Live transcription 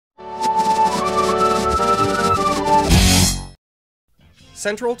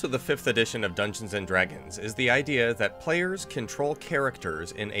Central to the 5th edition of Dungeons & Dragons is the idea that players control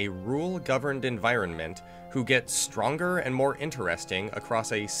characters in a rule-governed environment who get stronger and more interesting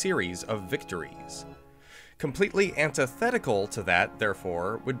across a series of victories. Completely antithetical to that,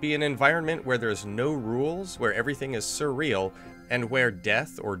 therefore, would be an environment where there's no rules, where everything is surreal, and where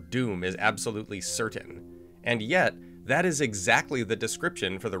death or doom is absolutely certain. And yet, that is exactly the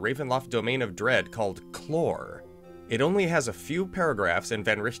description for the Ravenloft domain of dread called Klorr. It only has a few paragraphs in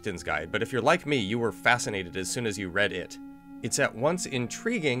Van Richten's guide, but if you're like me, you were fascinated as soon as you read it. It's at once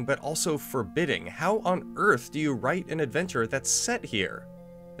intriguing, but also forbidding. How on earth do you write an adventure that's set here?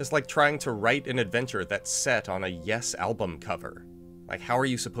 It's like trying to write an adventure that's set on a Yes album cover. Like, how are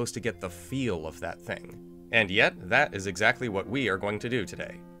you supposed to get the feel of that thing? And yet, that is exactly what we are going to do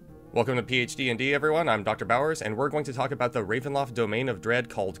today. Welcome to PhD&D, everyone. I'm Dr. Bowers, and we're going to talk about the Ravenloft domain of dread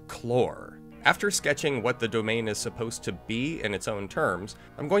called Klorr. After sketching what the domain is supposed to be in its own terms,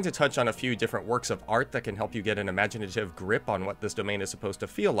 I'm going to touch on a few different works of art that can help you get an imaginative grip on what this domain is supposed to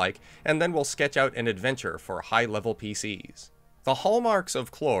feel like, and then we'll sketch out an adventure for high-level PCs. The hallmarks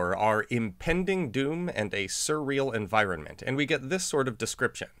of Klorr are impending doom and a surreal environment, and we get this sort of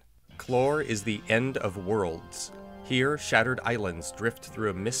description. Klorr is the end of worlds. Here, shattered islands drift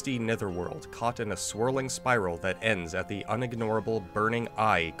through a misty netherworld caught in a swirling spiral that ends at the unignorable burning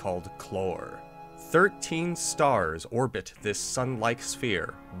eye called Klorr. 13 stars orbit this sun-like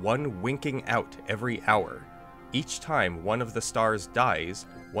sphere, one winking out every hour. Each time one of the stars dies,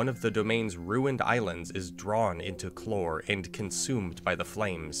 one of the domain's ruined islands is drawn into Klorr and consumed by the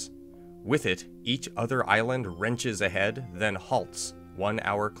flames. With it, each other island wrenches ahead, then halts, 1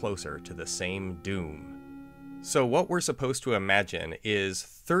 hour closer to the same doom. So what we're supposed to imagine is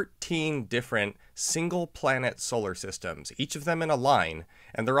 13 different single-planet solar systems, each of them in a line,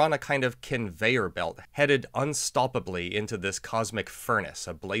 and they're on a kind of conveyor belt, headed unstoppably into this cosmic furnace,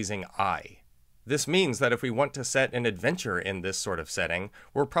 a blazing eye. This means that if we want to set an adventure in this sort of setting,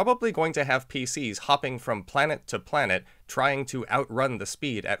 we're probably going to have PCs hopping from planet to planet, trying to outrun the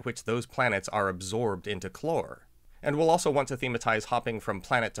speed at which those planets are absorbed into Klorr. And we'll also want to thematize hopping from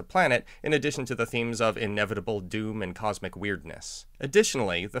planet to planet, in addition to the themes of inevitable doom and cosmic weirdness.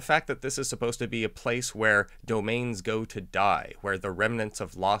 Additionally, the fact that this is supposed to be a place where domains go to die, where the remnants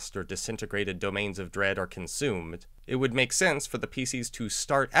of lost or disintegrated domains of dread are consumed, it would make sense for the PCs to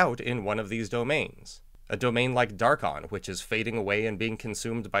start out in one of these domains. A domain like Darkon, which is fading away and being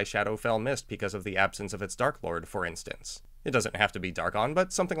consumed by Shadowfell Mist because of the absence of its Dark Lord, for instance. It doesn't have to be Darkon,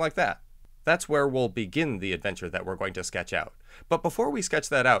 but something like that. That's where we'll begin the adventure that we're going to sketch out. But before we sketch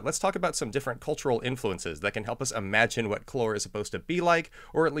that out, let's talk about some different cultural influences that can help us imagine what Klorr is supposed to be like,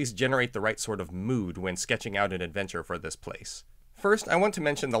 or at least generate the right sort of mood when sketching out an adventure for this place. First, I want to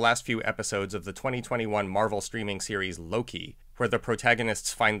mention the last few episodes of the 2021 Marvel streaming series Loki, where the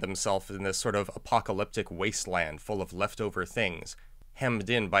protagonists find themselves in this sort of apocalyptic wasteland full of leftover things, hemmed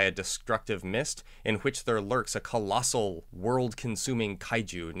in by a destructive mist in which there lurks a colossal, world-consuming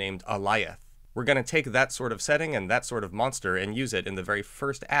kaiju named Alioth. We're going to take that sort of setting and that sort of monster and use it in the very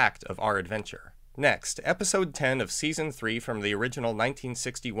first act of our adventure. Next, episode 10 of season 3 from the original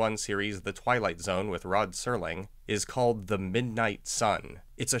 1961 series The Twilight Zone with Rod Serling is called The Midnight Sun.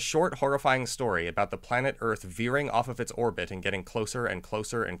 It's a short, horrifying story about the planet Earth veering off of its orbit and getting closer and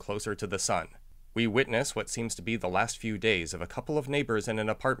closer and closer to the sun. We witness what seems to be the last few days of a couple of neighbors in an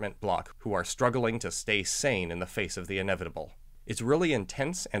apartment block who are struggling to stay sane in the face of the inevitable. It's really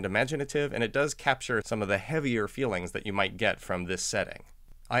intense and imaginative, and it does capture some of the heavier feelings that you might get from this setting.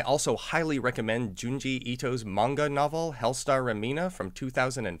 I also highly recommend Junji Ito's manga novel Hellstar Remina from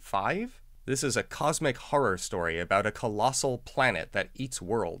 2005. This is a cosmic horror story about a colossal planet that eats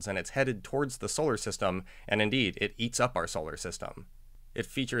worlds, and it's headed towards the solar system, and indeed, it eats up our solar system. It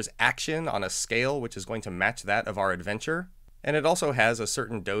features action on a scale which is going to match that of our adventure, and it also has a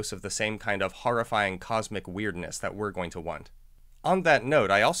certain dose of the same kind of horrifying cosmic weirdness that we're going to want. On that note,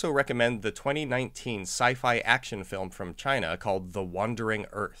 I also recommend the 2019 sci-fi action film from China called The Wandering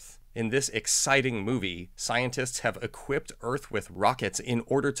Earth. In this exciting movie, scientists have equipped Earth with rockets in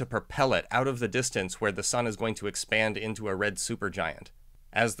order to propel it out of the distance where the sun is going to expand into a red supergiant.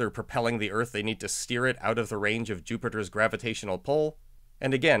 As they're propelling the Earth, they need to steer it out of the range of Jupiter's gravitational pull.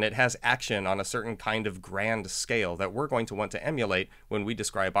 And again, it has action on a certain kind of grand scale that we're going to want to emulate when we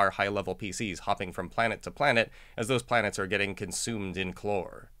describe our high-level PCs hopping from planet to planet as those planets are getting consumed in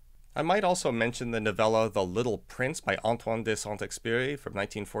Klorr. I might also mention the novella The Little Prince by Antoine de Saint-Exupéry from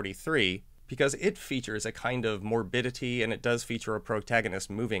 1943, because it features a kind of morbidity and it does feature a protagonist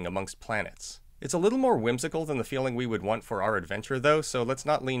moving amongst planets. It's a little more whimsical than the feeling we would want for our adventure though, so let's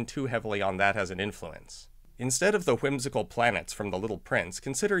not lean too heavily on that as an influence. Instead of the whimsical planets from The Little Prince,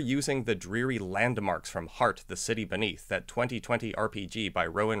 consider using the dreary landmarks from Heart, the City Beneath, that 2020 RPG by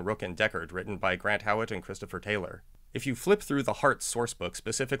Rowan, Rook, and Deckard, written by Grant Howitt and Christopher Taylor. If you flip through the Heart sourcebook,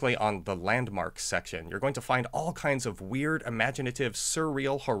 specifically on the landmarks section, you're going to find all kinds of weird, imaginative,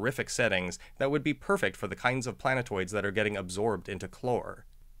 surreal, horrific settings that would be perfect for the kinds of planetoids that are getting absorbed into Klorr.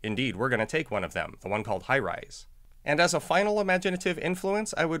 Indeed, we're going to take one of them, the one called High Rise. And as a final imaginative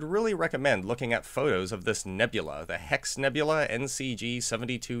influence, I would really recommend looking at photos of this nebula, the Hex Nebula NCG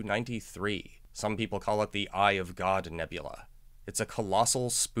 7293. Some people call it the Eye of God Nebula. It's a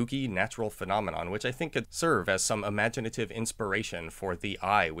colossal, spooky natural phenomenon which I think could serve as some imaginative inspiration for the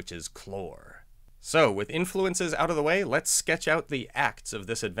Eye, which is Klorr. So, with influences out of the way, let's sketch out the acts of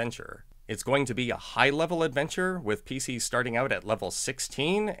this adventure. It's going to be a high-level adventure, with PCs starting out at level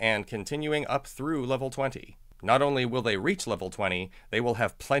 16 and continuing up through level 20. Not only will they reach level 20, they will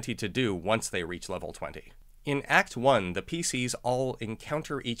have plenty to do once they reach level 20. In Act 1, the PCs all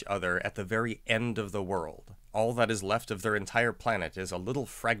encounter each other at the very end of the world. All that is left of their entire planet is a little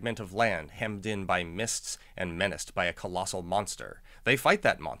fragment of land hemmed in by mists and menaced by a colossal monster. They fight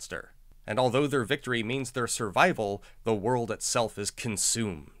that monster, and although their victory means their survival, the world itself is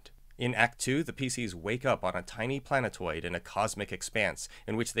consumed. In Act 2, the PCs wake up on a tiny planetoid in a cosmic expanse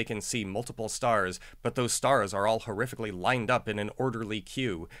in which they can see multiple stars, but those stars are all horrifically lined up in an orderly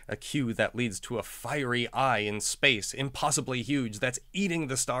queue, a queue that leads to a fiery eye in space, impossibly huge, that's eating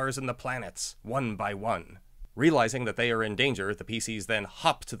the stars and the planets, one by one. Realizing that they are in danger, the PCs then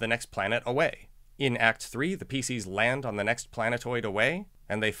hop to the next planet away. In Act 3, the PCs land on the next planetoid away,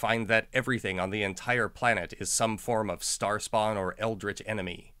 and they find that everything on the entire planet is some form of starspawn or eldritch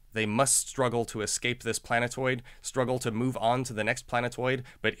enemy. They must struggle to escape this planetoid, struggle to move on to the next planetoid,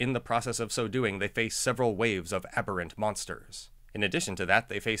 but in the process of so doing, they face several waves of aberrant monsters. In addition to that,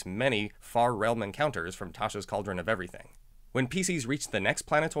 they face many far realm encounters from Tasha's Cauldron of Everything. When PCs reach the next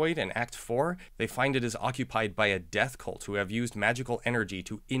planetoid in Act 4, they find it is occupied by a death cult who have used magical energy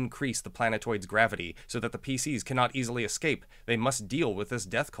to increase the planetoid's gravity so that the PCs cannot easily escape. They must deal with this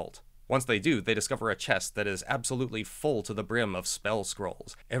death cult. Once they do, they discover a chest that is absolutely full to the brim of spell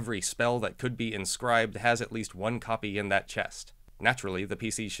scrolls. Every spell that could be inscribed has at least one copy in that chest. Naturally, the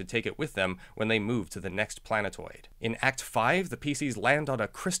PCs should take it with them when they move to the next planetoid. In Act 5, the PCs land on a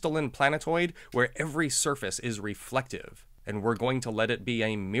crystalline planetoid where every surface is reflective, and we're going to let it be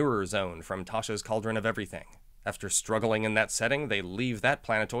a mirror zone from Tasha's Cauldron of Everything. After struggling in that setting, they leave that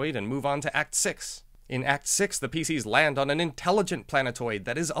planetoid and move on to Act 6. In Act 6, the PCs land on an intelligent planetoid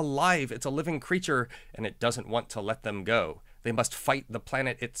that is alive, it's a living creature, and it doesn't want to let them go. They must fight the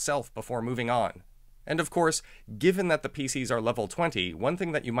planet itself before moving on. And of course, given that the PCs are level 20, one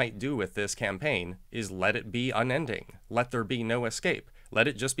thing that you might do with this campaign is let it be unending. Let there be no escape. Let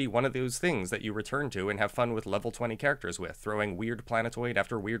it just be one of those things that you return to and have fun with level 20 characters with, throwing weird planetoid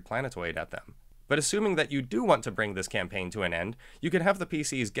after weird planetoid at them. But assuming that you do want to bring this campaign to an end, you can have the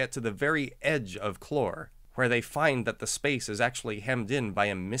PCs get to the very edge of Klorr, where they find that the space is actually hemmed in by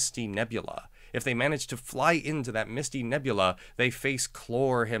a misty nebula. If they manage to fly into that misty nebula, they face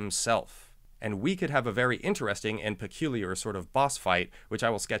Klorr himself. And we could have a very interesting and peculiar sort of boss fight, which I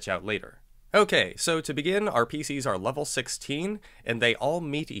will sketch out later. Okay, so to begin, our PCs are level 16, and they all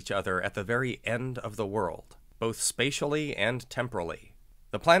meet each other at the very end of the world, both spatially and temporally.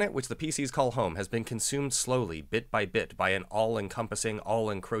 The planet, which the PCs call home, has been consumed slowly, bit by bit, by an all-encompassing,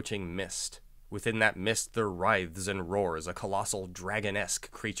 all-encroaching mist. Within that mist there writhes and roars a colossal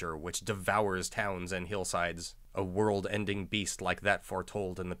dragon-esque creature which devours towns and hillsides, a world-ending beast like that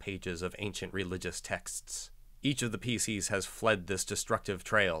foretold in the pages of ancient religious texts. Each of the PCs has fled this destructive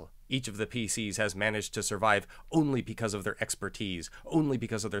trail. Each of the PCs has managed to survive only because of their expertise, only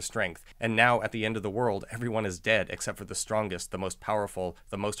because of their strength, and now at the end of the world, everyone is dead except for the strongest, the most powerful,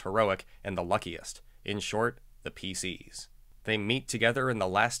 the most heroic, and the luckiest. In short, the PCs. They meet together in the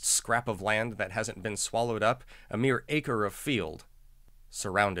last scrap of land that hasn't been swallowed up, a mere acre of field,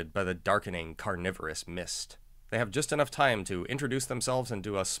 surrounded by the darkening, carnivorous mist. They have just enough time to introduce themselves and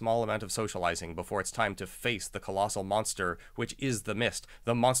do a small amount of socializing before it's time to face the colossal monster, which is the mist,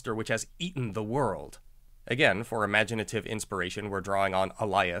 the monster which has eaten the world. Again, for imaginative inspiration, we're drawing on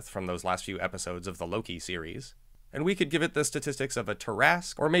Alioth from those last few episodes of the Loki series. And we could give it the statistics of a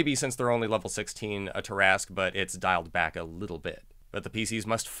Tarrasque, or maybe since they're only level 16, a Tarrasque, but it's dialed back a little bit. But the PCs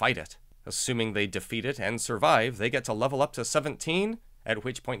must fight it. Assuming they defeat it and survive, they get to level up to 17, at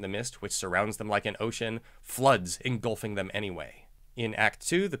which point the mist, which surrounds them like an ocean, floods, engulfing them anyway. In Act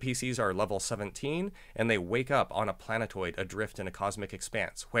 2, the PCs are level 17, and they wake up on a planetoid adrift in a cosmic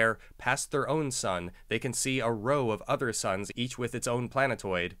expanse, where, past their own sun, they can see a row of other suns, each with its own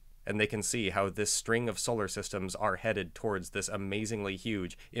planetoid, and they can see how this string of solar systems are headed towards this amazingly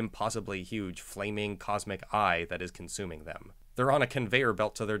huge, impossibly huge, flaming cosmic eye that is consuming them. They're on a conveyor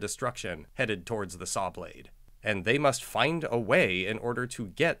belt to their destruction, headed towards the saw blade. And they must find a way in order to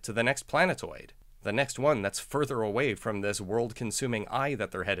get to the next planetoid. The next one that's further away from this world-consuming eye that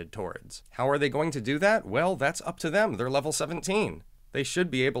they're headed towards. How are they going to do that? Well, that's up to them. They're level 17. They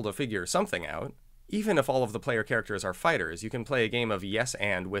should be able to figure something out. Even if all of the player characters are fighters, you can play a game of yes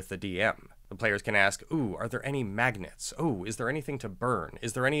and with the DM. The players can ask, ooh, are there any magnets? Oh, is there anything to burn?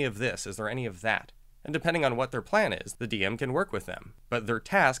 Is there any of this? Is there any of that? And depending on what their plan is, the DM can work with them. But their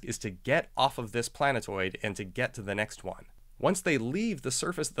task is to get off of this planetoid and to get to the next one. Once they leave the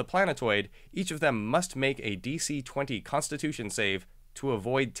surface of the planetoid, each of them must make a DC 20 Constitution save to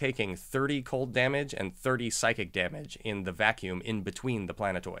avoid taking 30 cold damage and 30 psychic damage in the vacuum in between the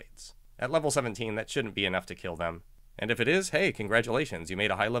planetoids. At level 17, that shouldn't be enough to kill them. And if it is, hey, congratulations, you made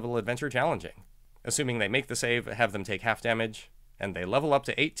a high-level adventure challenging. Assuming they make the save, have them take half damage, and they level up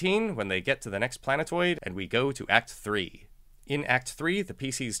to 18 when they get to the next planetoid, and we go to Act 3. In Act 3, the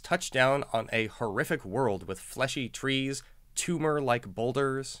PCs touch down on a horrific world with fleshy trees, tumor-like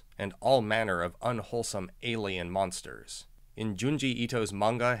boulders, and all manner of unwholesome alien monsters. In Junji Ito's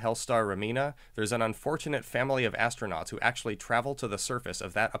manga Hellstar Ramina, there's an unfortunate family of astronauts who actually travel to the surface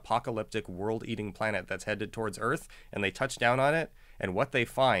of that apocalyptic world-eating planet that's headed towards Earth, and they touch down on it, and what they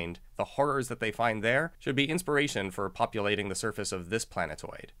find, the horrors that they find there, should be inspiration for populating the surface of this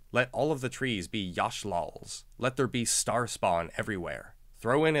planetoid. Let all of the trees be Yashlals. Let there be star spawn everywhere.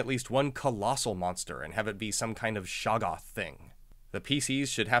 Throw in at least one colossal monster and have it be some kind of Shoggoth thing. The PCs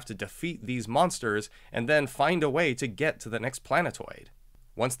should have to defeat these monsters and then find a way to get to the next planetoid.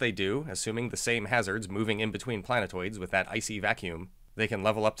 Once they do, assuming the same hazards moving in between planetoids with that icy vacuum, they can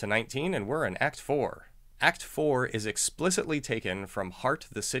level up to 19 and we're in Act 4. Act 4 is explicitly taken from Heart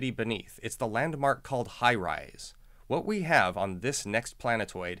the City Beneath. It's the landmark called High Rise. What we have on this next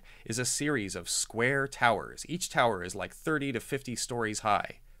planetoid is a series of square towers. Each tower is like 30 to 50 stories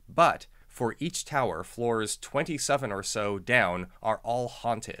high. But for each tower, floors 27 or so down are all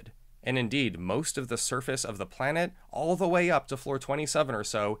haunted. And indeed, most of the surface of the planet, all the way up to floor 27 or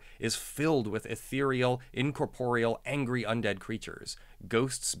so, is filled with ethereal, incorporeal, angry undead creatures.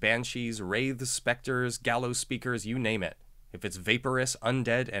 Ghosts, banshees, wraiths, specters, gallows speakers, you name it. If it's vaporous,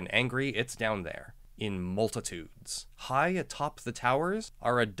 undead, and angry, it's down there. In multitudes. High atop the towers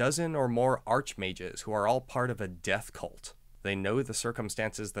are a dozen or more archmages who are all part of a death cult. They know the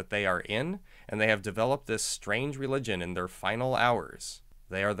circumstances that they are in, and they have developed this strange religion in their final hours.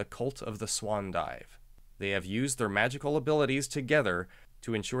 They are the cult of the Swan Dive. They have used their magical abilities together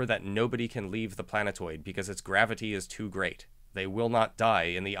to ensure that nobody can leave the planetoid because its gravity is too great. They will not die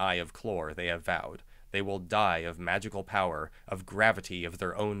in the eye of Klorr, they have vowed. They will die of magical power, of gravity of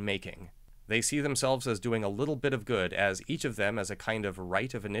their own making. They see themselves as doing a little bit of good, as each of them, as a kind of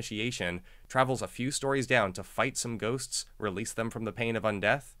rite of initiation, travels a few stories down to fight some ghosts, release them from the pain of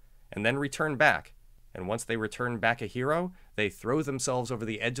undeath, and then return back. And once they return back a hero, they throw themselves over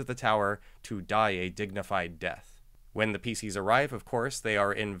the edge of the tower to die a dignified death. When the PCs arrive, of course, they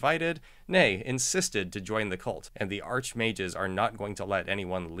are invited, nay, insisted to join the cult, and the archmages are not going to let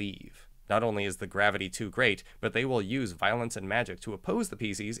anyone leave. Not only is the gravity too great, but they will use violence and magic to oppose the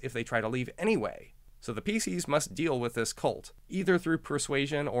PCs if they try to leave anyway. So the PCs must deal with this cult, either through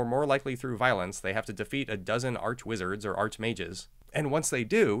persuasion or more likely through violence. They have to defeat a dozen archwizards or archmages. And once they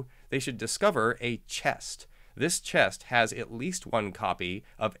do, they should discover a chest. This chest has at least one copy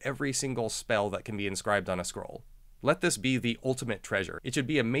of every single spell that can be inscribed on a scroll. Let this be the ultimate treasure. It should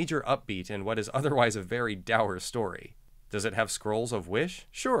be a major upbeat in what is otherwise a very dour story. Does it have scrolls of wish?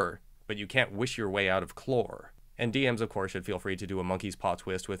 Sure, but you can't wish your way out of Klorr. And DMs, of course, should feel free to do a monkey's paw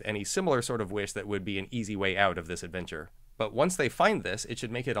twist with any similar sort of wish that would be an easy way out of this adventure. But once they find this, it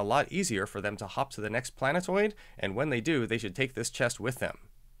should make it a lot easier for them to hop to the next planetoid, and when they do, they should take this chest with them.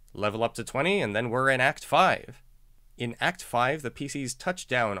 Level up to 20, and then we're in Act 5. In Act 5, the PCs touch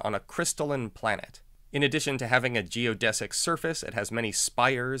down on a crystalline planet. In addition to having a geodesic surface, it has many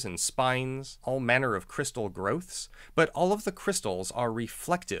spires and spines, all manner of crystal growths, but all of the crystals are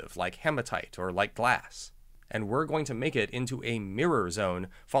reflective, like hematite or like glass. And we're going to make it into a mirror zone,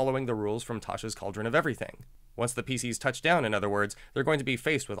 following the rules from Tasha's Cauldron of Everything. Once the PCs touch down, in other words, they're going to be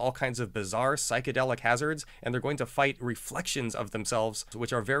faced with all kinds of bizarre psychedelic hazards, and they're going to fight reflections of themselves,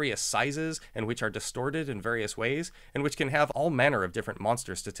 which are various sizes and which are distorted in various ways, and which can have all manner of different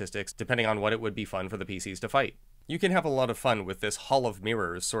monster statistics depending on what it would be fun for the PCs to fight. You can have a lot of fun with this Hall of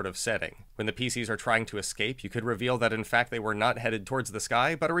Mirrors sort of setting. When the PCs are trying to escape, you could reveal that in fact they were not headed towards the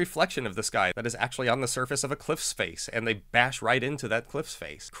sky, but a reflection of the sky that is actually on the surface of a cliff's face, and they bash right into that cliff's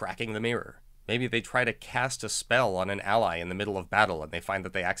face, cracking the mirror. Maybe they try to cast a spell on an ally in the middle of battle, and they find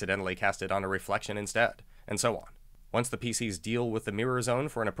that they accidentally cast it on a reflection instead, and so on. Once the PCs deal with the mirror zone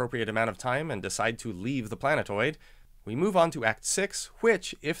for an appropriate amount of time and decide to leave the planetoid, we move on to Act 6,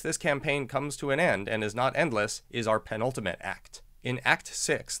 which, if this campaign comes to an end and is not endless, is our penultimate act. In Act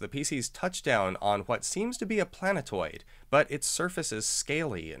 6, the PCs touch down on what seems to be a planetoid, but its surface is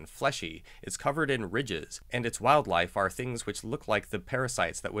scaly and fleshy, it's covered in ridges, and its wildlife are things which look like the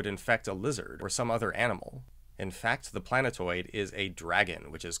parasites that would infect a lizard or some other animal. In fact, the planetoid is a dragon,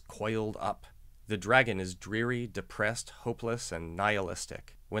 which is coiled up. The dragon is dreary, depressed, hopeless, and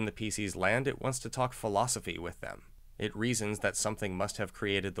nihilistic. When the PCs land, it wants to talk philosophy with them. It reasons that something must have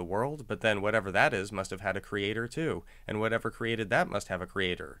created the world, but then whatever that is must have had a creator too, and whatever created that must have a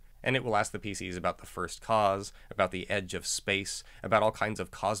creator. And it will ask the PCs about the first cause, about the edge of space, about all kinds of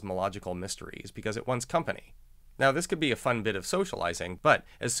cosmological mysteries, because it wants company. Now this could be a fun bit of socializing, but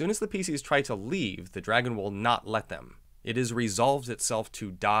as soon as the PCs try to leave, the dragon will not let them. It has resolved itself to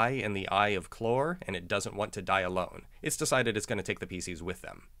die in the eye of Klorr, and it doesn't want to die alone. It's decided it's going to take the PCs with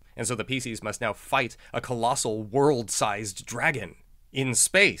them. And so the PCs must now fight a colossal world-sized dragon in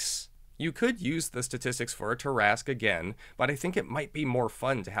space. You could use the statistics for a Tarrasque again, but I think it might be more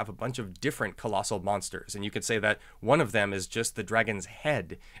fun to have a bunch of different colossal monsters, and you could say that one of them is just the dragon's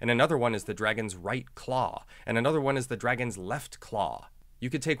head, and another one is the dragon's right claw, and another one is the dragon's left claw. You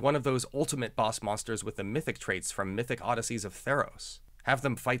could take one of those ultimate boss monsters with the mythic traits from Mythic Odysseys of Theros. Have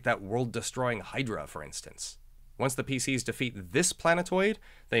them fight that world-destroying Hydra, for instance. Once the PCs defeat this planetoid,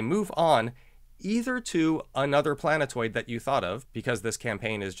 they move on either to another planetoid that you thought of, because this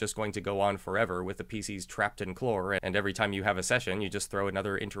campaign is just going to go on forever with the PCs trapped in Klorr, and every time you have a session, you just throw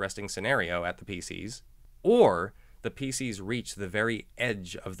another interesting scenario at the PCs. Or the PCs reach the very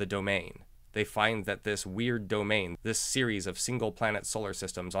edge of the domain. They find that this weird domain, this series of single-planet solar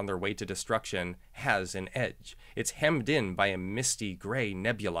systems on their way to destruction, has an edge. It's hemmed in by a misty gray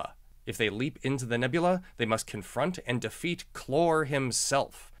nebula. If they leap into the nebula, they must confront and defeat Klorr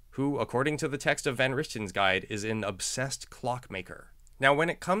himself, who, according to the text of Van Richten's guide, is an obsessed clockmaker. Now, when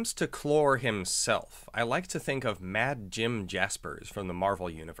it comes to Klorr himself, I like to think of Mad Jim Jaspers from the Marvel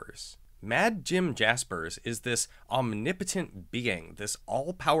Universe. Mad Jim Jaspers is this omnipotent being, this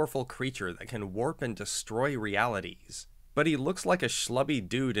all-powerful creature that can warp and destroy realities. But he looks like a schlubby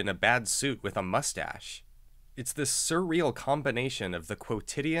dude in a bad suit with a mustache. It's this surreal combination of the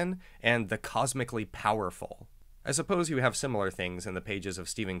quotidian and the cosmically powerful. I suppose you have similar things in the pages of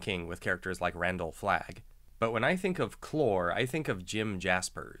Stephen King with characters like Randall Flagg. But when I think of Klorr, I think of Jim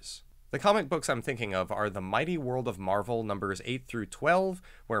Jaspers. The comic books I'm thinking of are The Mighty World of Marvel numbers 8 through 12,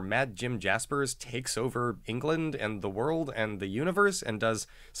 where Mad Jim Jaspers takes over England and the world and the universe and does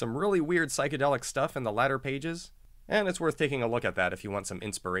some really weird psychedelic stuff in the latter pages. And it's worth taking a look at that if you want some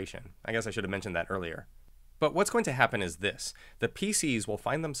inspiration. I guess I should have mentioned that earlier. But what's going to happen is this. The PCs will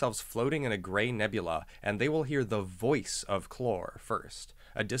find themselves floating in a gray nebula, and they will hear the voice of Klorr first.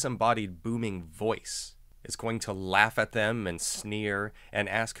 A disembodied booming voice. It's going to laugh at them and sneer and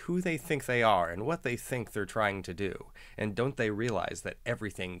ask who they think they are and what they think they're trying to do. And don't they realize that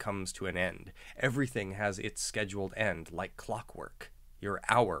everything comes to an end? Everything has its scheduled end, like clockwork. Your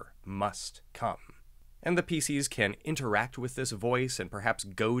hour must come. And the PCs can interact with this voice and perhaps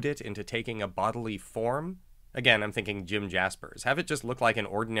goad it into taking a bodily form. Again, I'm thinking Jim Jaspers. Have it just look like an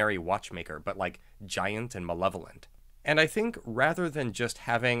ordinary watchmaker, but like giant and malevolent. And I think rather than just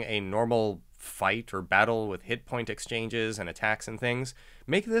having a normal fight or battle with hit point exchanges and attacks and things,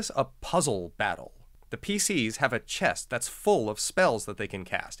 make this a puzzle battle. The PCs have a chest that's full of spells that they can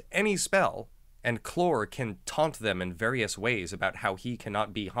cast, any spell, and Klorr can taunt them in various ways about how he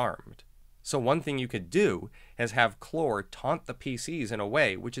cannot be harmed. So one thing you could do is have Klorr taunt the PCs in a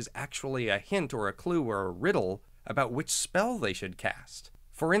way which is actually a hint or a clue or a riddle about which spell they should cast.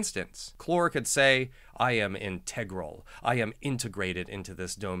 For instance, Klorr could say, I am integral. I am integrated into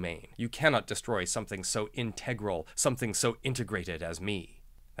this domain. You cannot destroy something so integral, something so integrated as me.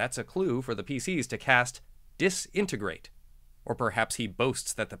 That's a clue for the PCs to cast disintegrate. Or perhaps he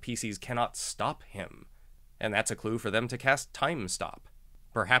boasts that the PCs cannot stop him. And that's a clue for them to cast time stop.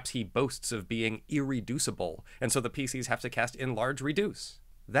 Perhaps he boasts of being irreducible, and so the PCs have to cast enlarge reduce.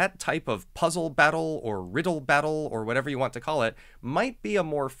 that type of puzzle battle or riddle battle or whatever you want to call it might be a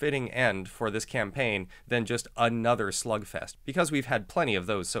more fitting end for this campaign than just another slugfest, because we've had plenty of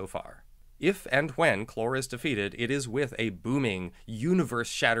those so far. If and when Klorr is defeated, it is with a booming,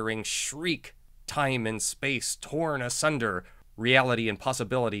 universe-shattering shriek, time and space torn asunder, reality and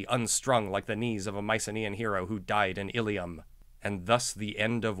possibility unstrung like the knees of a Mycenaean hero who died in Ilium. And thus the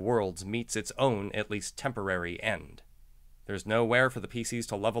end of worlds meets its own, at least temporary, end. There's nowhere for the PCs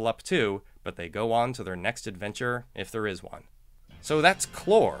to level up to, but they go on to their next adventure, if there is one. So that's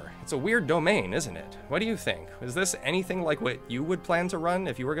Klorr. It's a weird domain, isn't it? What do you think? Is this anything like what you would plan to run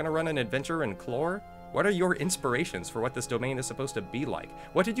if you were going to run an adventure in Klorr? What are your inspirations for what this domain is supposed to be like?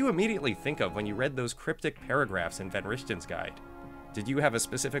 What did you immediately think of when you read those cryptic paragraphs in Van Richten's guide? Did you have a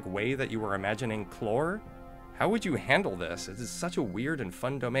specific way that you were imagining Klorr? How would you handle this? It is such a weird and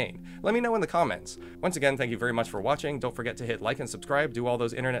fun domain. Let me know in the comments. Once again, thank you very much for watching. Don't forget to hit like and subscribe, do all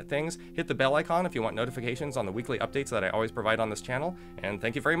those internet things. Hit the bell icon if you want notifications on the weekly updates that I always provide on this channel. And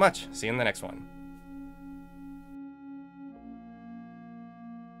thank you very much. See you in the next one.